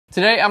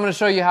Today I'm going to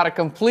show you how to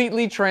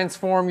completely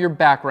transform your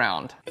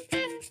background.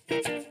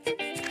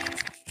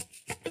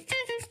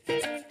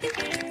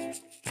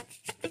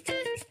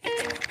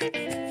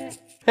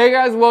 Hey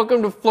guys,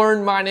 welcome to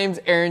Phlearn. My name's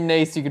Aaron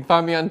Nace. You can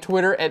find me on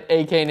Twitter at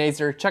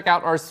AKNacer. Check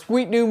out our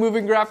sweet new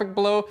moving graphic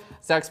below.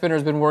 Zach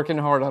Spinner's been working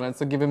hard on it,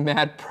 so give him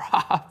mad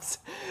props.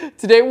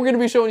 Today we're going to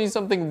be showing you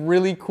something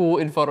really cool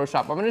in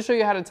Photoshop. I'm going to show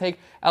you how to take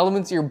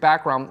elements of your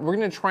background. We're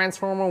going to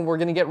transform them. We're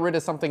going to get rid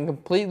of something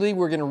completely.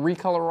 We're going to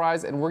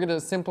recolorize, and we're going to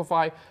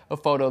simplify a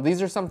photo.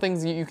 These are some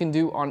things that you can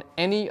do on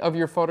any of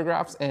your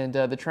photographs, and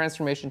the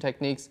transformation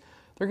techniques,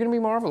 they're going to be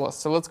marvelous.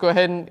 So let's go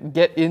ahead and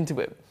get into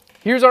it.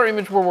 Here's our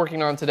image we're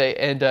working on today,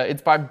 and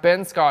it's by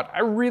Ben Scott. I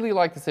really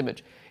like this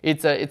image.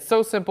 It's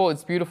so simple,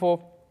 it's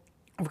beautiful.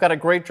 I've got a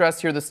great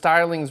dress here. The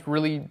styling's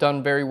really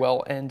done very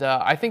well, and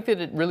I think that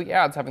it really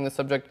adds having the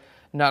subject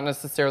not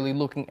necessarily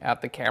looking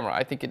at the camera.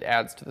 I think it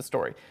adds to the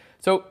story.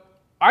 So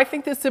I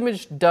think this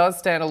image does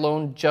stand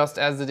alone just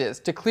as it is.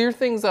 To clear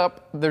things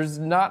up, there's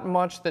not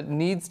much that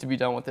needs to be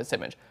done with this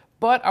image.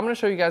 But I'm going to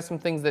show you guys some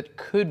things that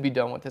could be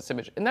done with this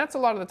image. And that's a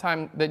lot of the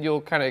time that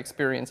you'll kind of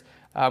experience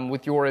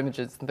with your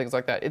images and things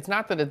like that. It's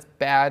not that it's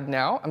bad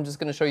now. I'm just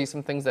going to show you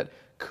some things that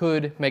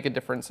could make a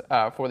difference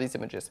for these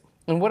images.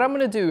 And what I'm going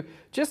to do,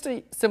 just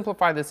to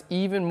simplify this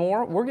even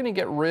more, we're going to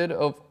get rid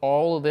of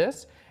all of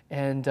this.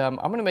 And I'm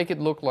going to make it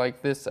look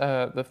like this,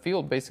 the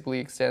field basically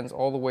extends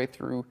all the way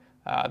through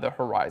the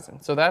horizon.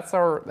 So that's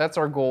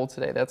our goal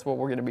today. That's what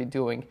we're going to be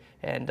doing.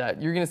 And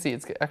you're going to see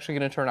it's actually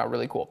going to turn out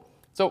really cool.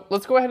 So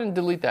let's go ahead and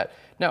delete that.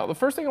 Now, the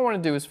first thing I want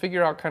to do is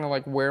figure out kind of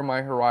like where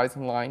my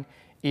horizon line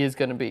is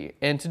going to be.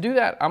 And to do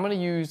that, I'm going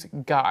to use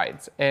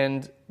guides.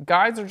 And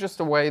guides are just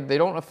a way, they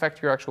don't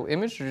affect your actual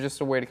image, they're just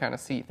a way to kind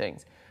of see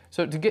things.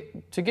 So to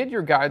get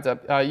your guides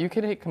up, you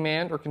can hit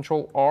Command or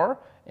Control R,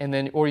 and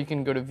then, or you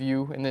can go to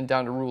View and then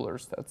down to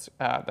Rulers. That's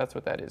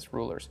what that is,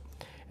 Rulers.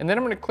 And then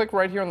I'm going to click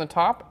right here on the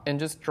top and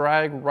just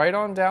drag right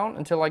on down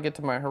until I get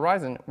to my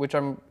horizon, which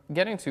I'm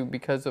getting to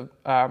because of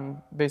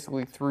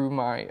basically through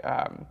my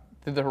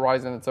through the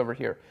horizon that's over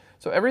here.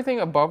 So everything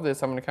above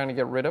this I'm going to kind of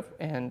get rid of,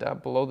 and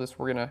below this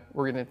we're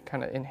gonna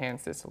kind of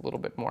enhance this a little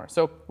bit more.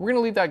 So we're going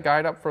to leave that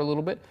guide up for a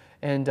little bit,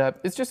 and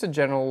it's just a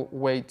general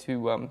way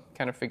to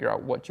kind of figure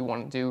out what you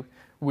want to do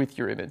with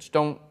your image.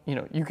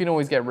 You can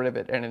always get rid of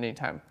it at any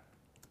time,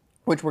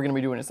 which we're going to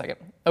be doing in a second.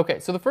 Okay,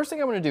 so the first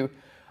thing I'm going to do,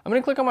 I'm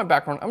going to click on my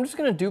background. I'm just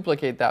going to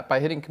duplicate that by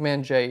hitting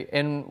Command J,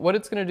 and what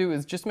it's going to do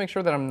is just make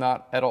sure that I'm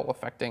not at all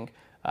affecting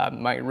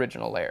my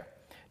original layer.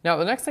 Now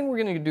the next thing we're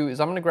going to do is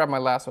I'm going to grab my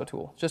lasso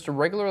tool, just a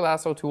regular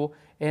lasso tool,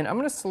 and I'm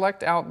going to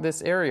select out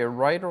this area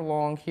right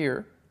along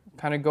here,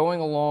 kind of going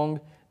along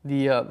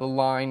the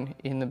line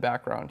in the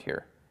background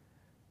here.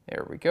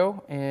 There we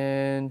go,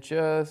 and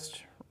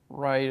just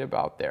right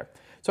about there.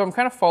 So I'm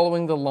kind of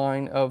following the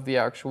line of the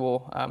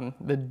actual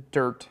the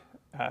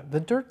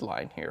dirt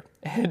line here.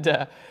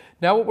 And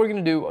now what we're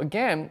going to do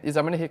again is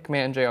I'm going to hit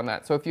Command J on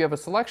that. So if you have a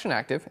selection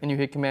active and you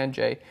hit Command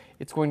J,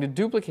 it's going to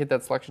duplicate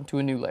that selection to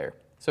a new layer.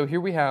 So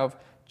here we have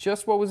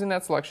just what was in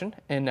that selection,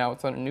 and now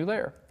it's on a new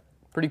layer.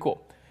 Pretty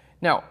cool.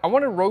 Now, I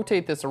want to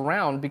rotate this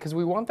around because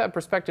we want that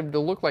perspective to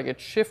look like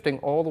it's shifting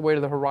all the way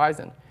to the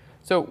horizon.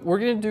 So we're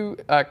going to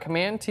do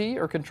Command T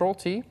or Control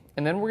T,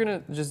 and then we're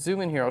going to just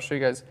zoom in here. I'll show you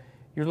guys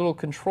your little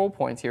control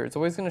points here. It's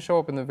always going to show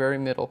up in the very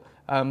middle.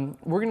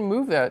 We're going to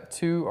move that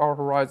to our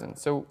horizon.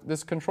 So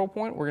this control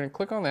point, we're going to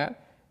click on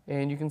that,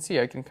 and you can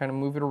see I can kind of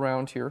move it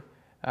around here.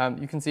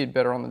 You can see it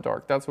better on the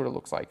dark. That's what it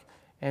looks like.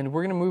 And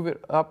we're going to move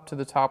it up to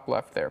the top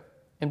left there.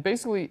 And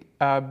basically,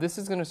 this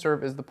is going to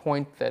serve as the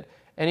point that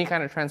any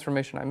kind of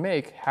transformation I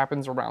make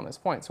happens around this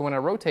point. So when I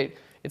rotate,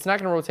 it's not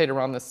going to rotate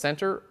around the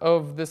center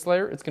of this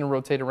layer, it's going to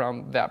rotate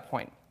around that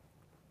point.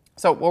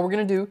 So what we're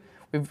going to do,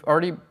 we've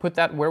already put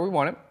that where we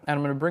want it, and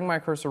I'm going to bring my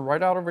cursor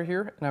right out over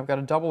here, and I've got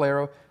a double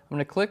arrow. I'm going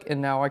to click, and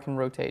now I can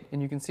rotate,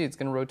 and you can see it's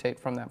going to rotate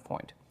from that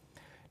point.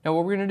 Now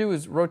what we're going to do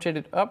is rotate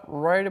it up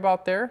right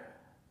about there.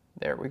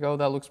 There we go,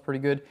 that looks pretty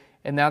good.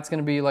 And that's going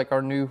to be like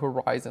our new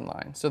horizon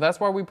line. So that's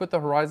why we put the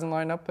horizon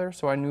line up there,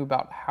 so I knew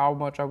about how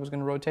much I was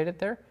going to rotate it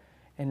there.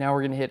 And now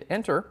we're going to hit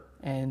Enter,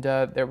 and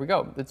there we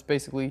go. It's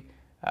basically,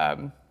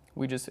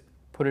 we just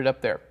put it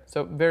up there.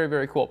 So very,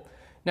 very cool.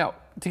 Now,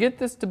 to get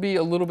this to be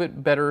a little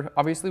bit better,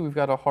 obviously we've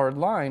got a hard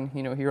line,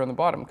 here on the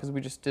bottom, because we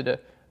just did a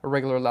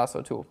regular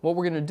lasso tool. What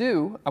we're going to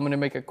do, I'm going to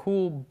make a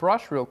cool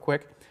brush real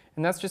quick,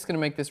 and that's just going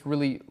to make this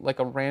really like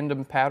a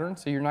random pattern,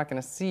 so you're not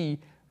going to see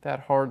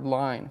that hard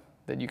line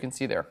that you can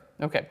see there.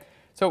 Okay.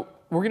 So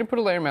we're going to put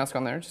a layer mask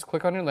on there. Just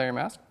click on your layer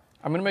mask.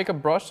 I'm going to make a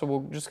brush, so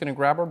we're just going to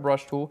grab our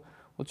brush tool.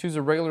 We'll choose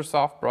a regular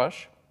soft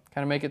brush,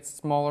 kind of make it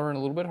smaller and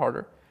a little bit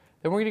harder.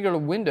 Then we're going to go to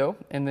Window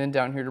and then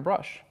down here to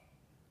Brush.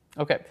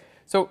 Okay,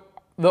 so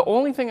the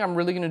only thing I'm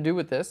really going to do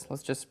with this,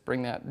 let's just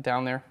bring that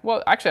down there.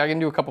 Well, actually I can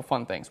do a couple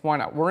fun things. Why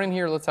not? We're in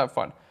here, let's have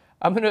fun.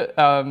 I'm going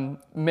to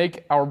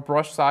make our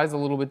brush size a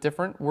little bit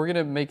different. We're going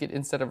to make it,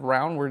 instead of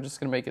round, we're just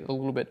going to make it a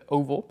little bit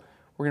oval.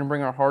 We're going to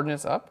bring our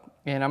hardness up,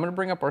 and I'm going to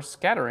bring up our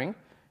scattering.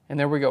 And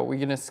there we go. We're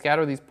gonna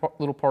scatter these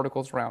little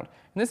particles around.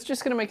 And this is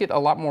just gonna make it a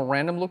lot more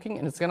random looking,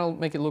 and it's gonna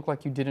make it look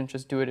like you didn't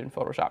just do it in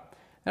Photoshop.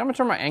 And I'm gonna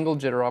turn my angle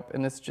jitter up,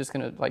 and this is just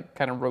gonna like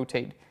kind of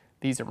rotate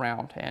these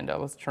around. And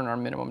let's turn our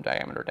minimum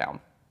diameter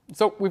down.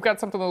 So we've got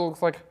something that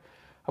looks like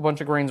a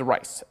bunch of grains of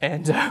rice.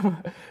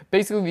 And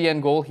basically the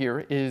end goal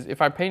here is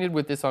if I painted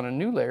with this on a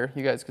new layer,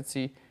 you guys could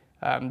see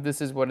this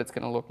is what it's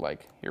gonna look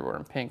like. Here we're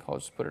in pink, I'll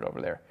just put it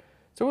over there.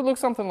 So it looks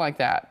something like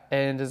that.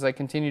 And as I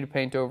continue to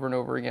paint over and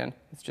over again,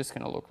 it's just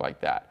gonna look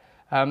like that.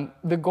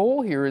 The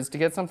goal here is to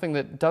get something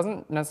that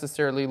doesn't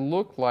necessarily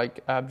look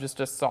like just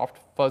a soft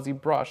fuzzy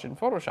brush in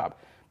Photoshop.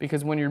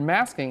 Because when you're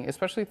masking,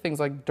 especially things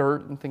like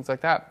dirt and things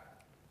like that,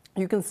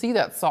 you can see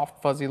that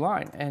soft fuzzy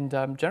line, and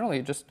generally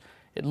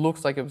it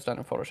looks like it was done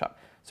in Photoshop.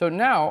 So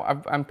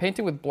now I'm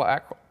painting with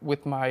black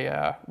with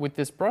my with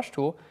this brush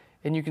tool,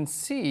 and you can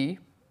see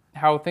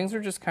how things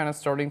are just kind of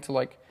starting to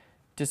like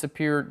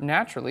disappear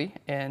naturally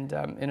and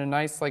in a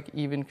nice like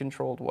even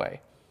controlled way.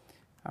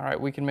 All right,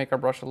 we can make our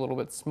brush a little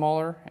bit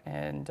smaller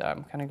and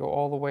kind of go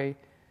all the way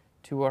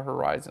to our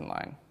horizon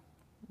line.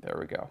 There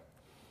we go.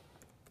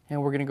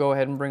 And we're going to go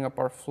ahead and bring up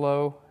our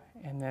flow,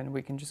 and then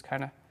we can just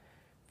kind of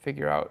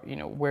figure out, you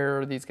know, where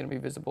are these going to be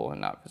visible and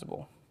not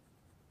visible.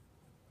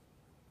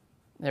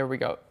 There we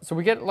go. So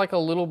we get like a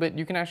little bit,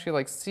 you can actually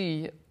like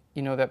see,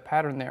 you know, that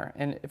pattern there.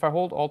 And if I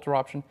hold Alt or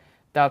Option,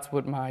 that's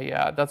what my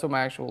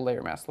actual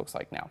layer mask looks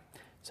like now.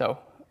 So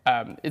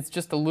it's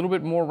just a little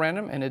bit more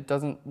random, and it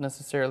doesn't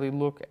necessarily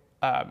look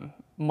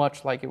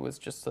much like it was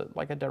just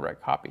like a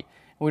direct copy.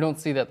 And we don't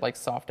see that like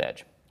soft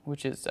edge,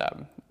 which is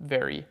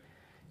very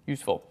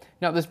useful.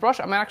 Now this brush,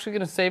 I'm actually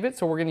going to save it,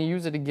 so we're going to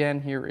use it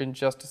again here in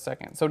just a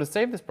second. So to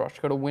save this brush,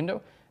 go to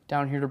Window,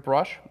 down here to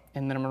Brush,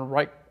 and then I'm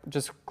going to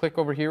just click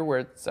over here where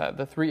it's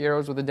the 3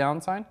 arrows with a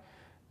down sign,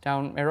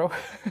 down arrow,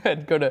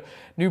 and go to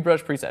New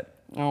Brush Preset.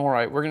 All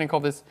right, we're going to call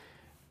this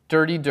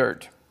Dirty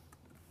Dirt.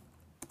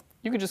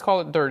 You could just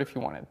call it Dirt if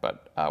you wanted,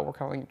 but we're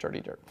calling it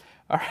Dirty Dirt.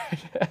 All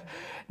right.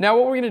 Now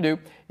what we're going to do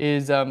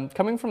is,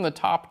 coming from the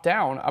top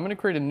down, I'm going to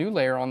create a new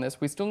layer on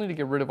this. We still need to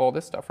get rid of all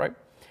this stuff, right?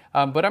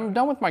 But I'm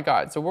done with my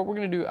guide. So what we're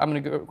going to do, I'm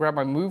going to grab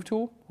my Move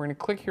tool. We're going to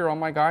click here on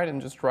my guide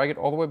and just drag it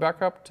all the way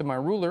back up to my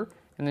ruler,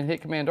 and then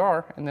hit Command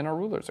R, and then our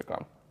rulers are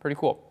gone. Pretty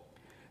cool.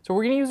 So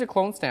we're going to use a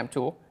clone stamp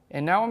tool,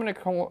 and now I'm going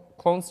to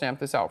clone stamp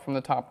this out from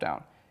the top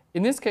down.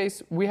 In this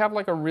case, we have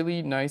like a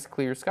really nice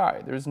clear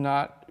sky. There's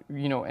not,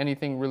 you know,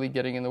 anything really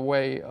getting in the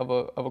way of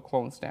a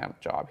clone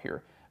stamp job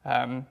here.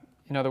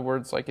 In other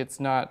words, like it's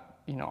not,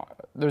 you know,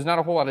 there's not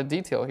a whole lot of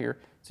detail here.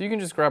 So you can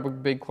just grab a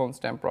big clone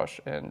stamp brush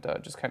and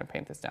just kind of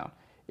paint this down.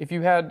 If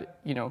you had,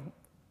 you know,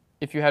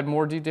 if you had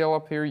more detail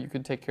up here, you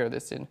could take care of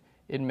this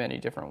in many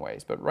different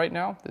ways. But right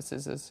now, this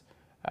is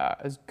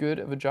as good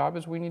of a job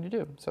as we need to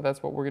do. So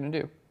that's what we're going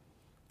to do.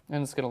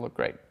 And it's going to look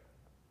great.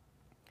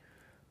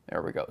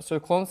 There we go. So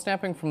clone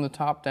stamping from the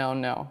top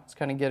down now. It's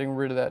kind of getting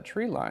rid of that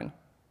tree line.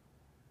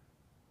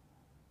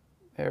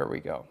 There we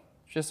go.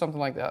 Just something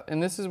like that.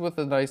 And this is with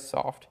a nice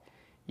soft,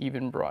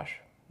 even brush.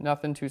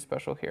 Nothing too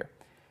special here.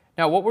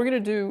 Now what we're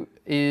going to do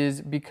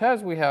is,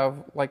 because we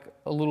have like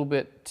a little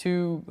bit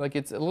too, like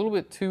it's a little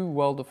bit too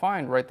well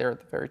defined right there at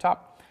the very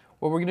top,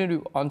 what we're going to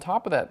do on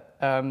top of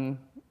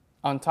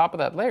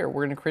that layer,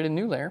 we're going to create a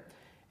new layer.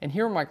 And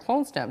here in my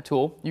clone stamp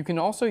tool, you can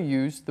also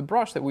use the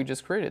brush that we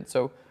just created.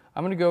 So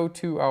I'm going to go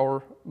to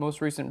our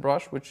most recent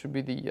brush, which should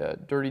be the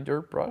Dirty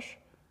Dirt brush.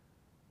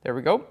 There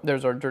we go.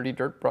 There's our Dirty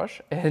Dirt brush.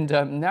 And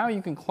now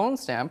you can clone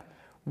stamp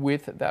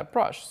with that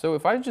brush. So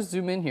if I just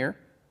zoom in here,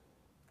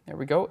 there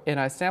we go, and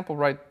I sample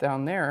right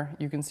down there,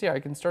 you can see I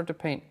can start to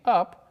paint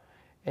up,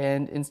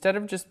 and instead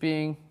of just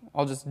being,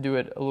 I'll just do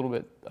it a little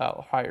bit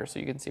higher so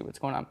you can see what's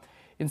going on.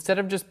 Instead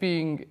of just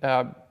being,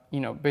 you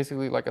know,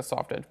 basically like a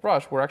soft edge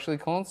brush, we're actually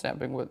clone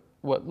stamping with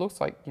what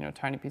looks like, you know,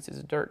 tiny pieces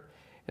of dirt.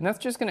 And that's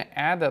just going to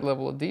add that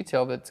level of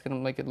detail that's going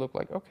to make it look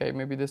like, okay,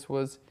 maybe this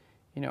was,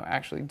 you know,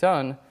 actually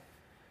done.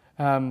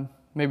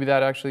 Maybe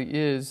that actually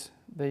is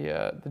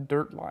the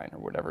dirt line or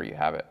whatever you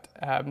have it.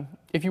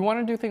 If you want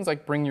to do things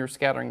like bring your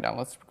scattering down,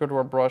 let's go to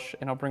our brush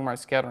and I'll bring my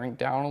scattering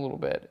down a little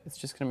bit. It's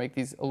just going to make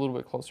these a little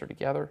bit closer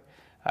together.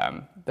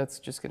 That's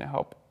just going to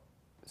help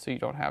so you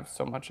don't have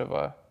so much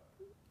of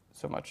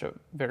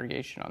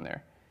variation on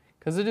there,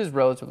 because it is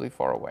relatively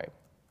far away.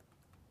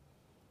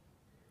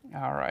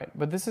 All right,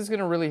 but this is going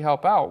to really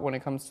help out when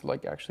it comes to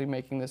like actually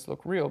making this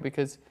look real,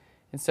 because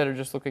instead of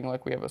just looking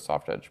like we have a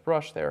soft edge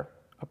brush there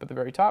up at the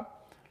very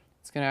top,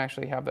 it's going to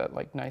actually have that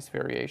like nice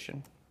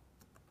variation.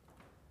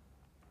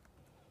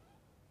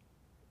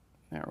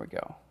 There we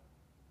go.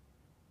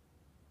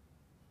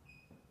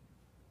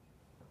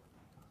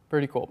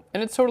 Pretty cool.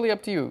 And it's totally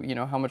up to you, you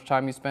know, how much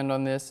time you spend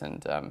on this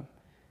and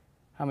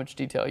how much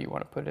detail you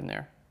want to put in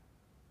there.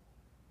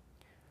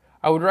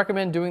 I would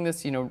recommend doing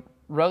this, you know,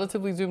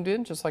 relatively zoomed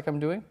in, just like I'm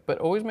doing, but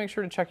always make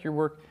sure to check your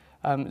work,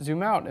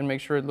 zoom out and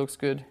make sure it looks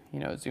good, you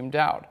know, zoomed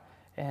out.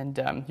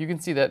 And you can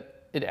see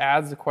that it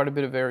adds quite a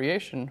bit of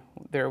variation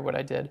there, what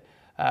I did.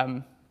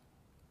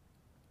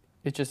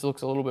 It just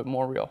looks a little bit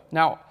more real.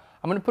 Now,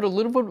 I'm going to put a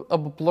little bit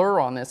of a blur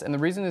on this, and the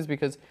reason is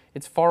because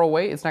it's far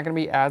away. It's not going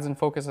to be as in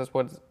focus as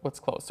what's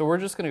close. So we're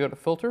just going to go to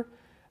filter.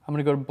 I'm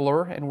going to go to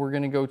blur, and we're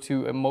going to go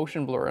to a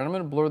motion blur, and I'm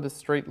going to blur this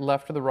straight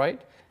left to the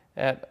right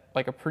at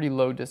like a pretty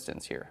low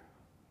distance here.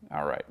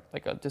 All right,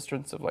 like a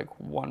distance of like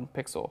 1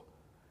 pixel.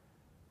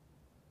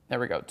 There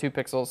we go, 2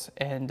 pixels,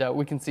 and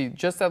we can see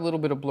just that little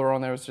bit of blur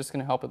on there is just going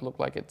to help it look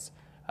like it's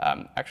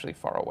actually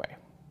far away.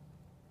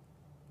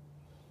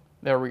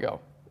 There we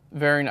go.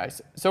 Very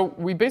nice. So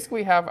we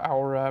basically have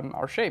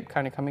our shape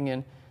kind of coming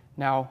in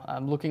now,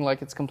 looking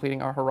like it's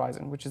completing our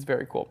horizon, which is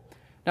very cool.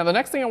 Now the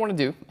next thing I want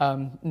to do,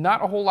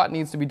 not a whole lot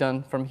needs to be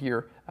done from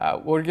here.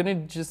 We're going to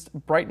just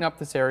brighten up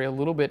this area a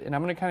little bit, and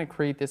I'm going to kind of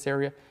create this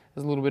area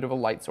as a little bit of a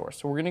light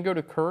source. So we're going to go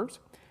to curves,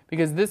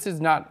 because this is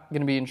not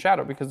going to be in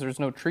shadow because there's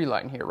no tree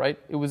line here, right?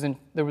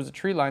 There was a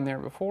tree line there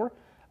before,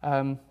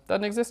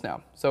 doesn't exist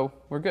now, so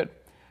we're good.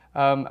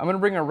 I'm going to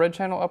bring our red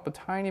channel up a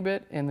tiny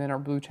bit, and then our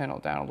blue channel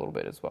down a little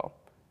bit as well.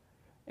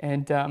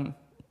 And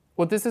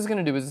what this is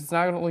going to do is it's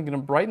not only going to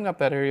brighten up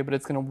that area, but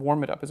it's going to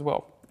warm it up as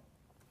well.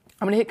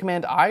 I'm going to hit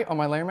Command I on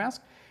my layer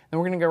mask, then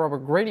we're going to grab our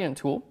gradient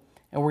tool,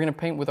 and we're going to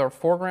paint with our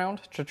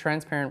foreground to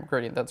transparent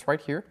gradient. That's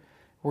right here.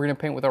 We're going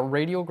to paint with our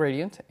radial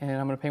gradient, and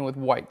I'm going to paint with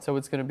white. So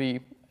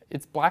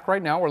it's black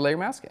right now, our layer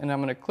mask, and I'm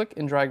going to click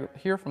and drag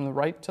here from the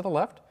right to the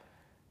left.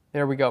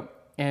 There we go.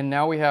 And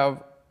now we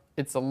have,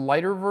 it's a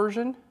lighter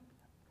version,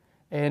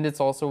 and it's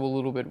also a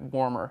little bit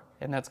warmer,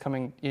 and that's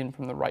coming in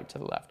from the right to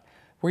the left.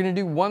 We're going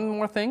to do one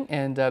more thing,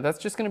 and that's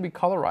just going to be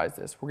colorize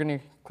this. We're going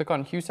to click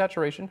on Hue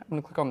Saturation. I'm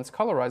going to click on this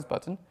Colorize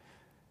button,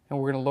 and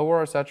we're going to lower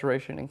our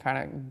saturation and kind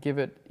of give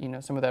it,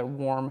 some of that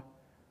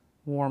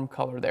warm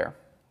color there.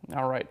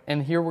 All right,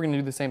 and here we're going to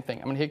do the same thing.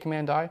 I'm going to hit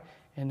Command I,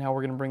 and now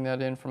we're going to bring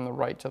that in from the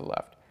right to the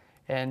left.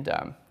 And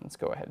let's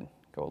go ahead and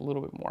go a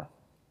little bit more.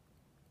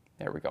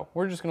 There we go.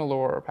 We're just going to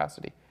lower our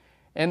opacity.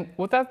 And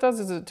what that does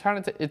is it's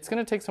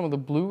going to take some of the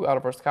blue out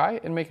of our sky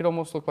and make it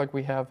almost look like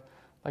we have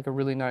like a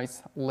really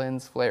nice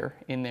lens flare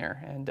in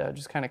there, and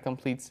just kind of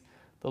completes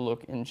the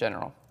look in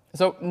general.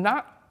 So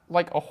not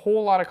like a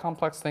whole lot of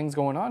complex things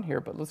going on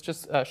here, but let's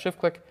just shift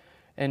click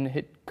and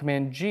hit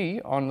Command G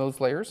on those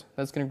layers.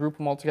 That's going to group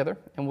them all together,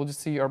 and we'll just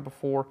see our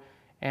before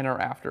and our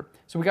after.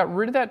 So we got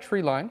rid of that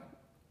tree line.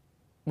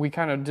 We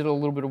kind of did a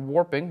little bit of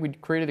warping. We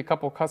created a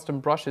couple custom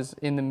brushes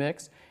in the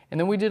mix, and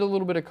then we did a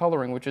little bit of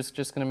coloring, which is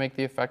just going to make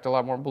the effect a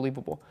lot more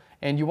believable.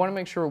 And you want to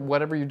make sure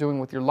whatever you're doing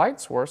with your light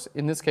source,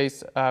 in this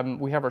case,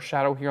 we have our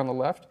shadow here on the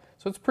left,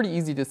 so it's pretty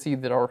easy to see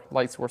that our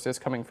light source is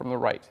coming from the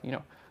right.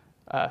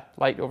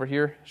 Light over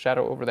here,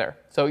 shadow over there.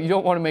 So you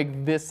don't want to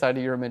make this side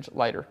of your image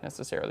lighter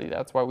necessarily.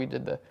 That's why we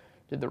did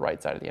the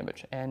right side of the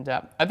image. And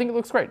I think it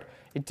looks great.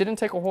 It didn't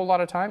take a whole lot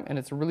of time, and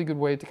it's a really good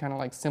way to kind of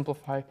like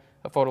simplify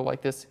a photo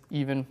like this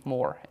even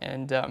more.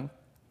 And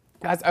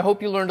guys, I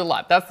hope you learned a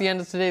lot. That's the end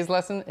of today's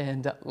lesson,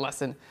 and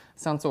lesson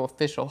sounds so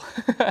official.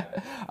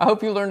 I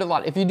hope you learned a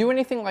lot. If you do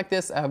anything like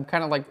this,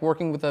 kind of like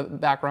working with a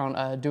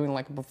background, doing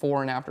like a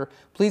before and after,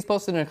 please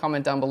post it in a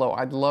comment down below.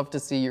 I'd love to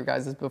see your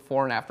guys'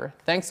 before and after.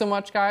 Thanks so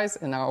much, guys,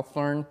 and I'll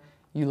learn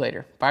you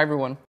later. Bye,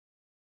 everyone.